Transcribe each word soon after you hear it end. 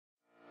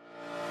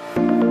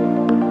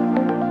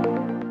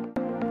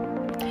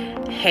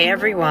Hey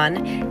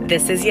everyone,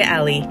 this is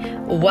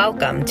Yaeli.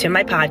 Welcome to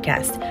my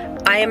podcast.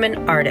 I am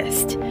an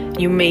artist.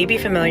 You may be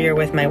familiar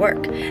with my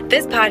work.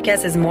 This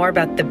podcast is more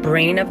about the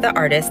brain of the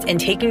artist and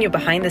taking you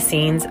behind the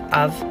scenes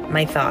of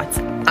my thoughts.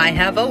 I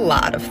have a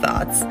lot of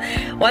thoughts.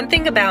 One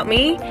thing about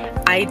me,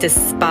 I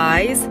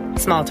despise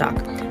small talk.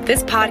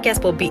 This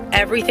podcast will be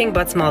everything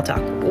but small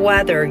talk.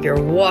 Whether you're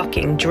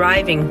walking,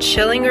 driving,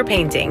 chilling, or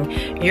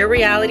painting, your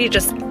reality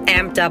just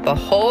amped up a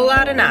whole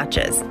lot of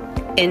notches.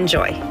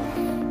 Enjoy.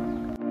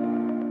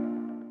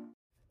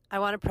 I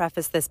want to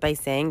preface this by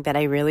saying that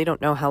I really don't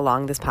know how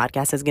long this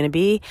podcast is going to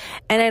be,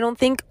 and I don't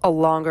think a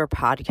longer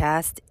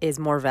podcast is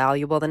more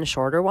valuable than a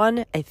shorter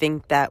one. I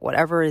think that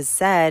whatever is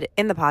said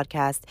in the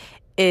podcast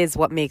is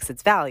what makes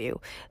its value.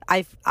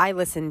 I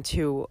listen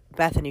to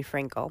Bethany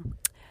Freakn,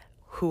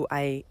 who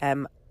I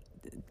am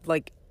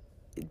like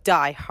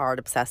die hard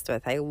obsessed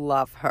with. I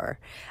love her.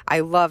 I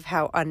love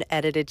how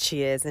unedited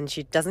she is, and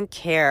she doesn't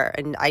care,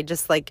 and I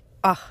just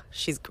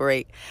she's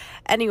great.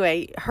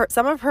 Anyway,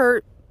 some of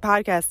her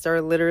podcasts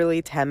are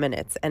literally 10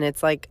 minutes, and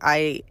it's like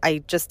I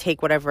just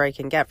take whatever I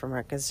can get from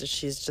her because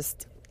she's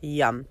just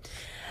yum.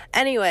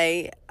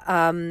 Anyway,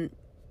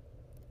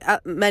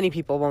 many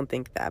people won't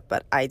think that,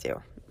 but I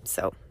do.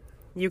 So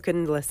you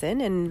can listen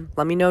and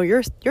let me know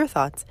your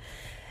thoughts.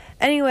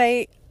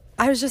 Anyway,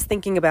 I was just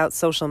thinking about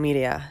social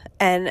media,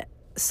 and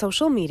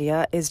social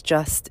media is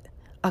just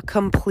a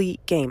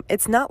complete game.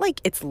 It's not like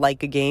it's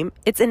like a game.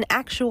 It's an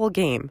actual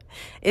game.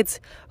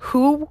 It's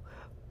who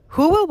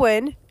will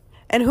win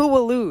and who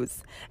will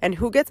lose, and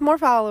who gets more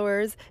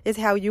followers is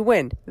how you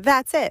win.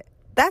 That's it.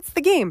 That's the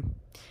game.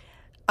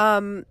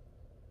 I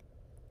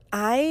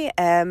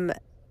am,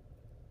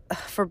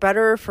 for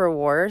better or for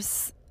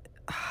worse,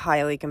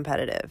 highly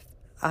competitive.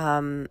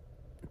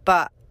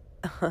 But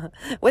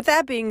with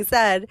that being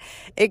said,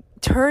 let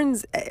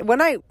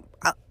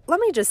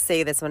me just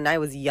say this, when I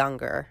was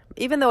younger,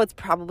 even though it's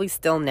probably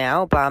still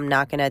now, but I'm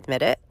not going to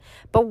admit it.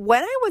 But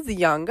when I was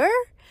younger,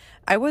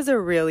 I was a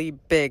really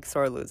big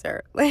sore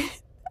loser.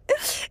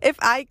 If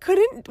I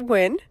couldn't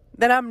win,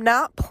 then I'm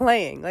not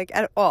playing,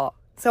 at all.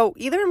 So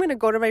either I'm going to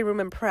go to my room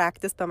and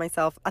practice by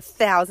myself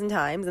 1,000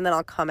 times, and then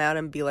I'll come out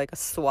and be like a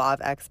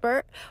suave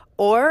expert,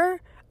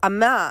 or I'm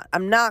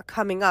not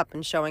coming up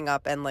and showing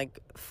up and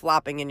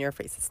flopping in your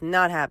face. It's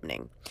not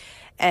happening.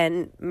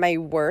 And my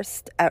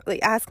worst,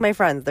 ask my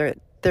friends,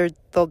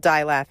 they'll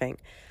die laughing.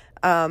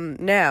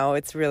 Now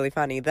it's really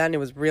funny. Then it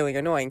was really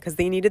annoying because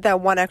they needed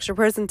that one extra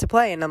person to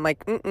play, and I'm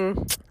like,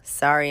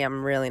 sorry,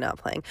 I'm really not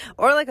playing.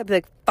 Or I'd be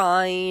like,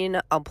 fine,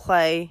 I'll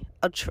play,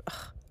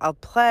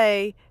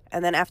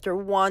 and then after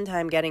one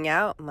time getting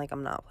out, I'm like,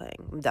 I'm not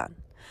playing, I'm done.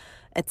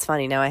 It's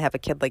funny now I have a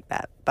kid like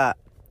that, but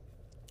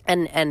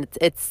and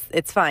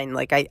it's fine.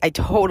 I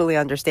totally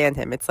understand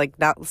him. It's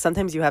not,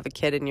 sometimes you have a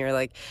kid and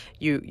you're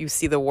you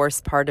see the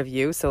worst part of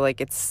you, so it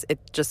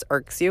just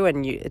irks you,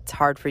 and it's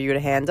hard for you to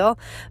handle.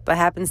 But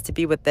happens to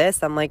be with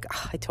this, I'm like,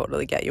 I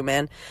totally get you,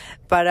 man.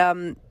 But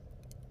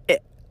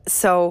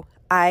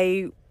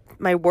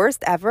my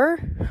worst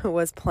ever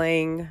was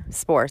playing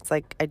sports.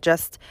 I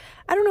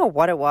don't know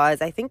what it was.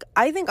 I think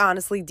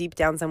honestly, deep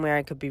down somewhere,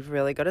 I could be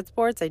really good at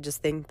sports. I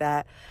just think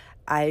that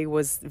I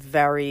was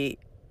very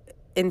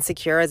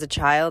insecure as a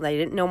child. I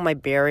didn't know my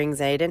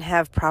bearings. I didn't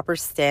have proper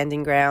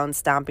standing ground,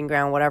 stomping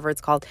ground, whatever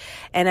it's called.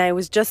 And I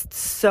was just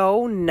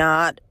so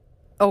not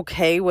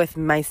okay with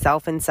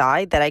myself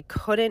inside that I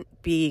couldn't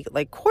be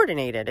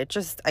coordinated.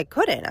 I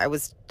couldn't. I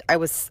was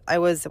what's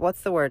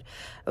the word?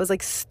 I was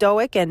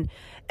stoic and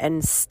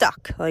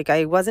stuck.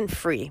 I wasn't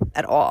free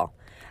at all.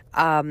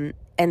 And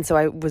so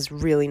I was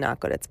really not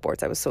good at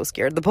sports. I was so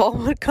scared the ball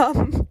would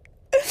come.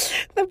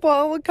 The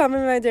ball would come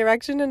in my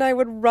direction and I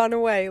would run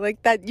away.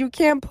 That, you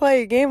can't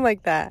play a game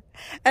like that.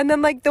 And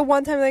then the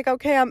one time,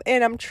 okay, I'm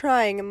in, I'm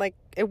trying, and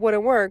it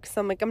wouldn't work.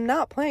 So I'm I'm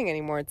not playing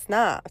anymore. It's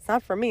not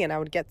for me. And I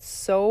would get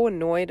so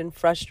annoyed and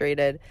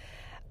frustrated.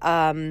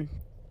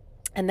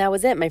 And that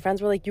was it. My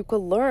friends were like, you could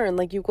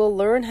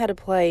learn how to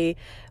play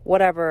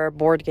whatever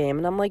board game.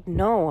 And I'm like,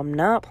 no, I'm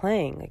not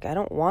playing. I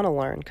don't want to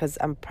learn because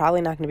I'm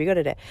probably not going to be good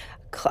at it.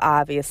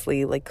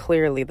 Obviously,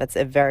 clearly that's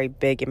a very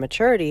big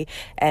immaturity,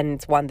 and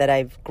it's one that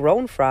I've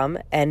grown from.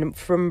 And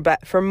for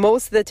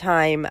most of the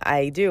time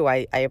I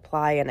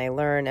apply and I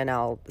learn, and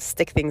I'll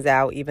stick things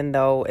out, even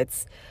though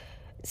it's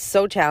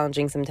so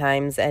challenging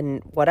sometimes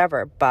and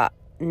whatever. But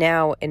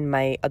now in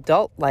my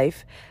adult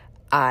life,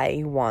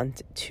 I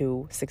want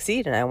to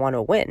succeed and I want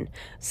to win.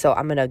 So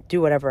I'm going to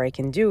do whatever I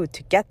can do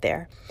to get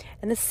there.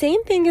 And the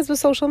same thing is with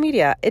social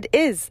media. It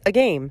is a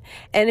game.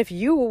 And if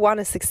you want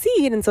to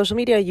succeed in social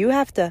media, you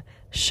have to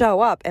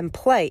show up and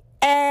play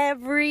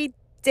every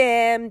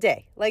damn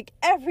day.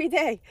 Every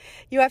day.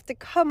 You have to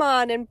come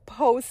on and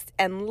post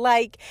and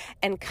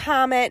and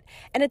comment.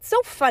 And it's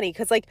so funny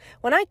because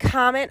when I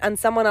comment on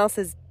someone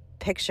else's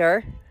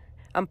picture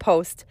on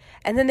post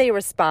and then they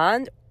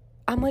respond,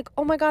 I'm like,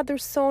 oh my God, they're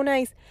so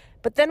nice.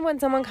 But then when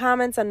someone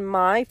comments on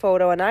my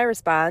photo and I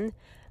respond,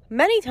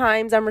 many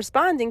times I'm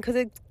responding because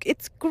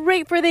it's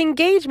great for the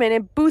engagement.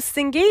 It boosts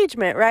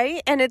engagement,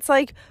 right? And it's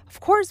of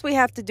course we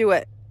have to do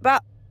it.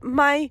 But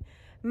my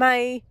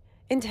my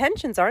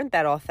intentions aren't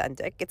that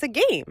authentic. It's a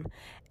game.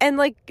 And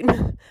like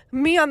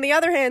me, on the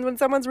other hand, when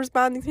someone's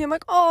responding to me, I'm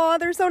like, oh,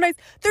 they're so nice.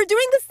 They're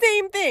doing the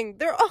same thing.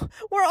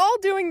 We're all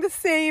doing the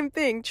same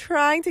thing,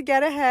 trying to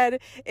get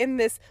ahead in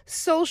this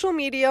social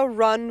media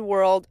run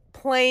world,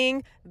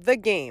 playing the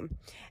game.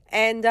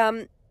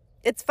 And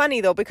it's funny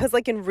though, because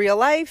like in real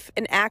life,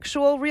 in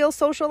actual real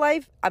social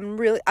life,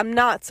 I'm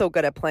not so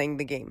good at playing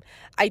the game.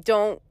 I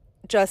don't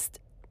just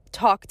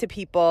talk to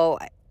people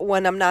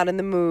when I'm not in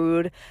the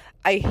mood.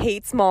 I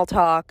hate small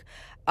talk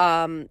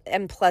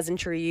and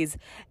pleasantries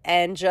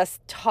and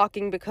just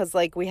talking because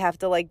like we have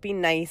to like be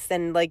nice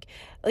and like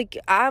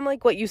I'm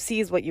like, what you see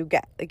is what you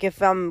get. Like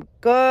if I'm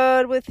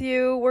good with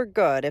you, we're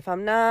good. If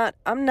I'm not,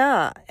 I'm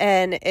not.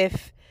 And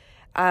if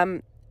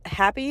I'm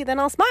happy, then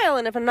I'll smile.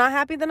 And if I'm not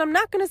happy, then I'm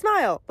not going to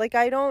smile. Like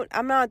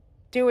I'm not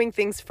doing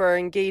things for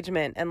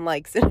engagement and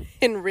likes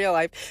in real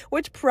life,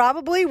 which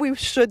probably we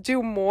should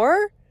do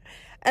more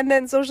and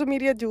then social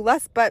media do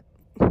less. But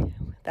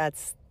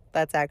that's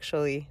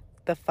actually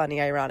the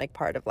funny, ironic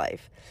part of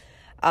life.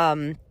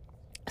 So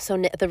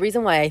the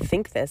reason why I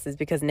think this is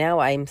because now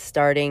I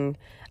started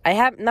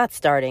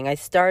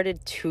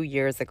 2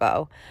 years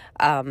ago,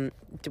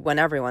 when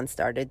everyone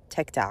started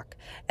TikTok.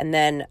 And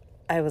then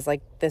I was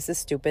like, this is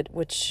stupid,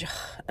 which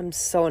I'm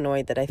so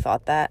annoyed that I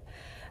thought that,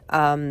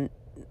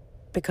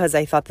 because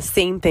I thought the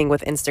same thing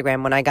with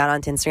Instagram when I got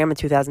onto Instagram in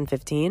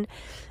 2015.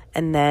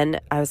 And then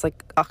I was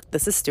like, oh,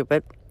 this is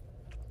stupid.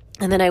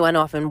 And then I went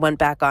off and went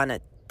back on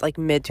it like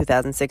mid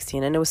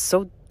 2016. And it was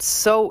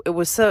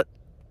so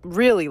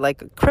really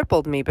like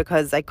crippled me,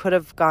 because I could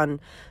have gone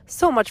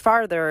so much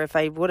farther if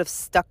I would have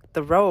stuck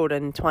the road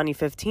in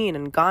 2015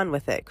 and gone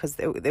with it. Cause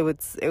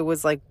it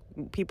was like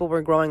people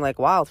were growing like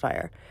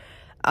wildfire.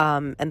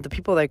 And the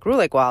people that grew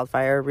like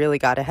wildfire really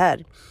got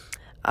ahead.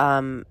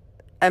 I'm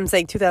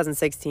saying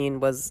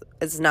 2016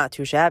 is not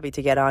too shabby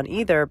to get on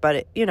either,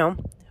 but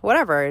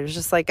whatever. It was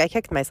just like, I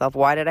kicked myself.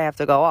 Why did I have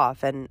to go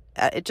off? And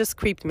it just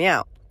creeped me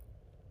out.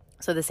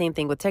 So the same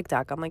thing with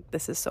TikTok. I'm like,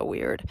 this is so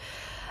weird.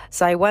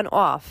 So I went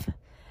off,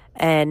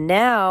 and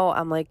now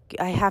I'm like,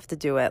 I have to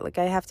do it. Like,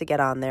 I have to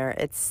get on there.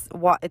 It's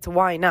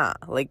why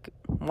not? Like,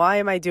 why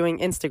am I doing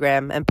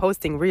Instagram and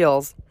posting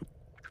reels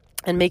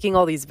and making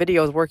all these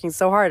videos, working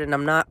so hard, and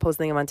I'm not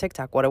posting them on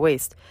TikTok? What a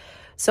waste.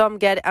 So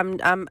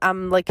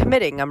I'm like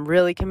committing. I'm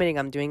really committing.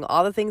 I'm doing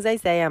all the things I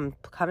say. I'm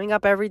coming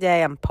up every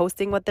day. I'm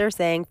posting what they're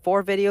saying,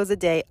 4 videos a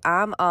day.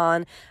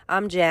 I'm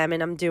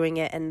jamming, I'm doing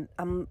it. And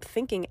I'm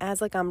thinking as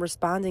like I'm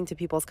responding to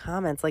people's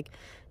comments, like,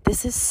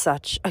 this is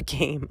such a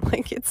game.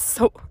 Like, it's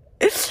so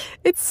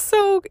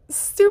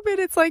stupid.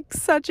 It's like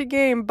such a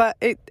game, but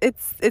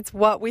it's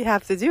what we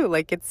have to do.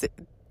 Like it's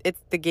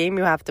the game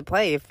you have to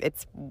play. If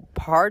it's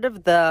part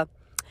of the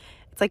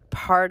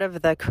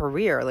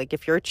career. Like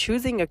if you're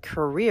choosing a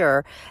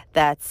career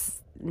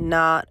that's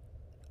not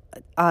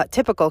a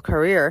typical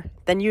career,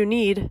 then you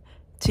need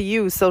to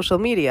use social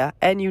media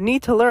and you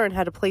need to learn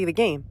how to play the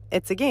game.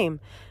 It's a game.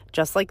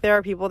 Just like there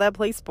are people that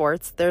play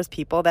sports, there's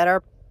people that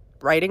are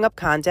writing up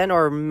content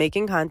or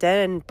making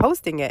content and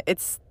posting it.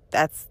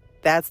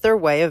 That's their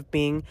way of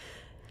being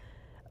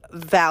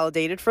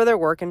validated for their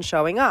work and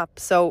showing up.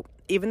 So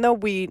even though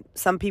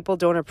some people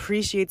don't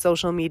appreciate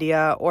social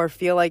media or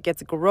feel like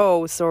it's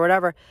gross or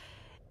whatever,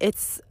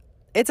 it's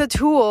a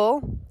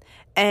tool,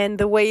 and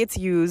the way it's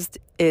used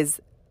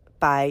is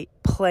by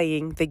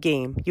playing the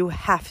game. You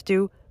have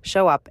to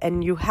show up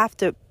and you have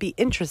to be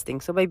interesting.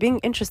 So by being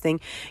interesting,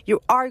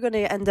 you are going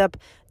to end up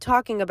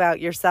talking about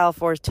yourself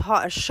or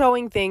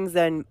showing things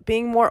and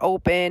being more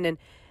open and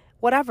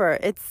whatever.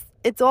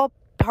 It's all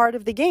part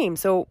of the game.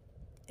 So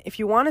if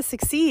you want to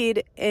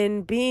succeed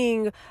in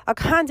being a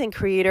content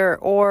creator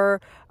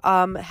or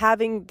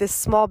having this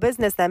small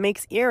business that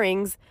makes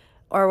earrings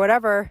or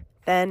whatever,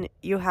 then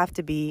you have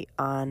to be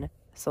on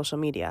social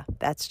media.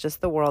 That's just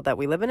the world that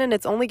we live in, and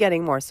it's only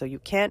getting more. So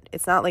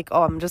it's not like,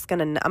 oh, I'm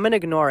going to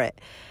ignore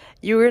it.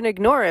 You're going to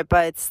ignore it,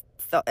 but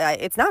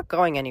it's not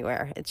going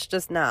anywhere. It's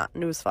just not.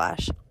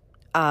 Newsflash.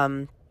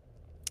 And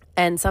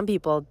some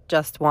people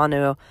just want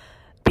to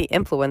be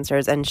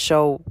influencers and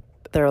show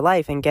their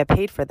life and get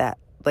paid for that.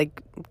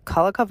 Like,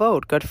 kala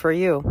kavod, good for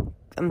you.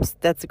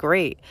 That's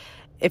great.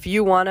 If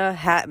you want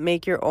to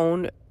make your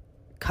own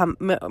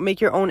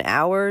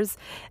hours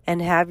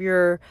and have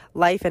your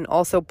life and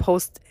also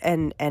post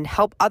and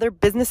help other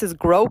businesses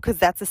grow, because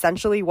that's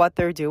essentially what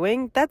they're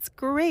doing, that's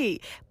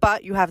great.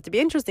 But you have to be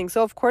interesting.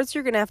 So of course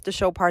you're going to have to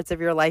show parts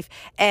of your life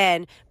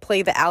and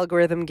play the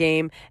algorithm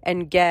game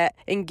and get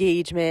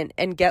engagement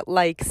and get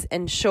likes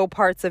and show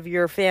parts of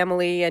your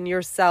family and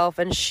yourself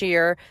and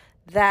share.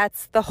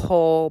 That's the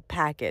whole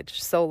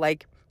package. So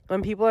like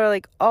when people are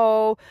like,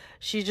 oh,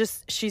 she's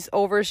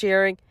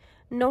oversharing.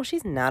 No,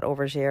 she's not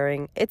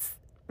oversharing. It's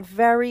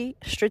very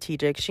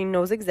strategic. She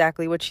knows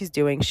exactly what she's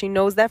doing. She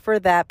knows that for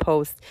that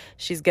post,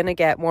 she's going to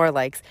get more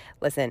likes.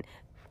 Listen,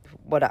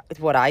 would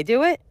I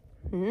do it?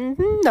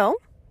 No,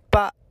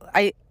 but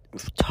I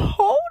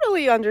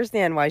totally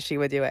understand why she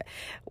would do it.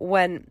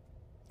 When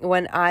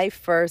I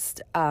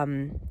first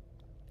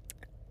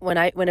when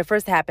it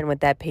first happened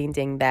with that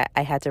painting that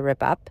I had to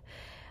rip up,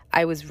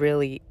 I was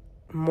really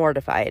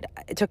mortified.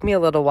 It took me a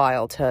little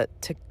while to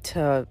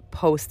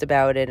post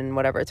about it and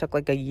whatever. It took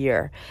like a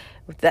year.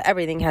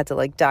 Everything had to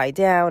like die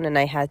down, and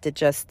I had to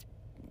just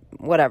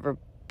whatever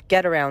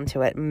get around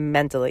to it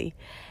mentally.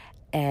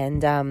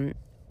 And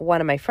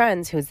one of my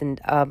friends, who's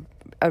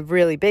a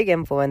really big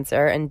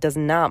influencer and does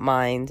not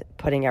mind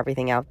putting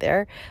everything out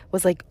there,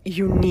 was like,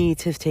 you need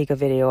to take a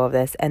video of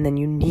this and then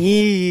you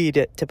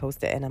need to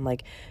post it. And I'm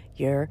like,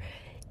 you're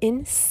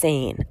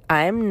insane.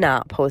 I'm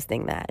not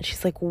posting that.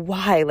 She's like,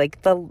 why?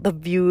 Like the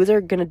views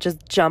are gonna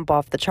just jump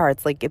off the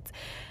charts. Like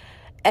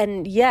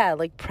and yeah,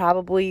 like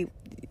probably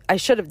I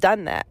should have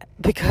done that,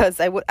 because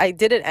I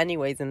did it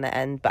anyways in the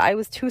end, but I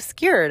was too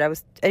scared.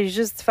 I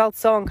just felt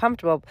so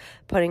uncomfortable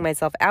putting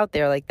myself out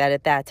there like that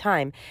at that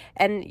time.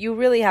 And you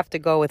really have to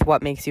go with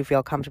what makes you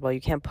feel comfortable.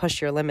 You can't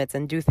push your limits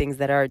and do things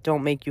that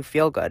don't make you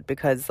feel good,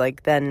 because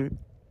like then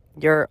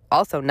you're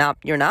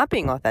not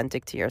being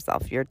authentic to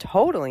yourself. You're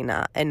totally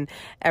not. And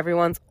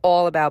everyone's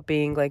all about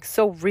being like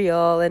so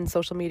real, and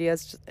social media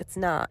it's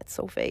not. It's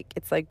so fake.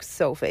 It's like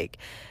so fake.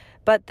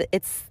 But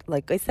it's,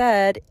 like I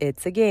said,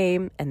 it's a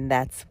game, and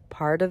that's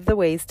part of the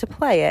ways to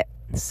play it.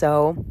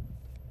 So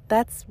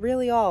that's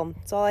really all.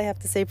 That's all I have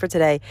to say for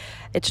today.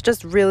 It's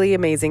just really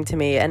amazing to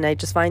me, and I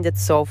just find it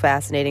so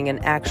fascinating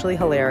and actually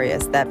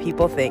hilarious that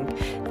people think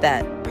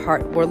that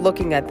we're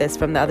looking at this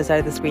from the other side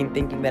of the screen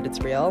thinking that it's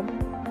real.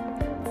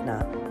 It's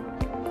not.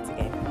 It's a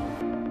game.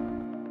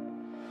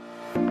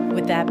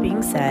 With that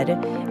being said,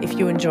 if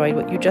you enjoyed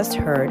what you just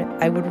heard,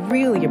 I would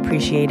really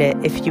appreciate it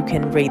if you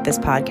can rate this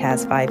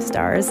podcast 5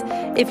 stars.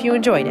 If you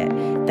enjoyed it,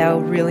 that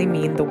would really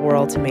mean the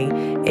world to me.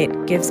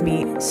 It gives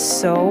me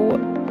so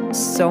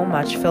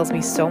much, fills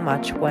me so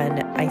much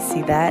when I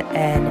see that,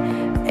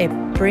 and it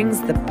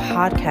brings the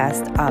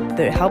podcast up.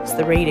 That helps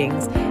the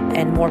ratings,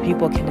 and more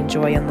people can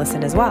enjoy and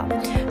listen as well.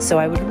 So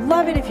I would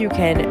love it if you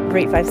can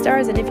rate 5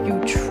 stars, and if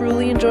you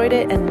truly enjoyed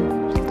it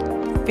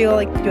and feel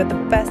like you had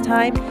the best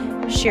time,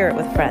 share it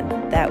with a friend.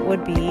 That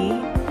would be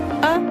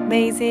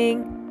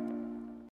amazing.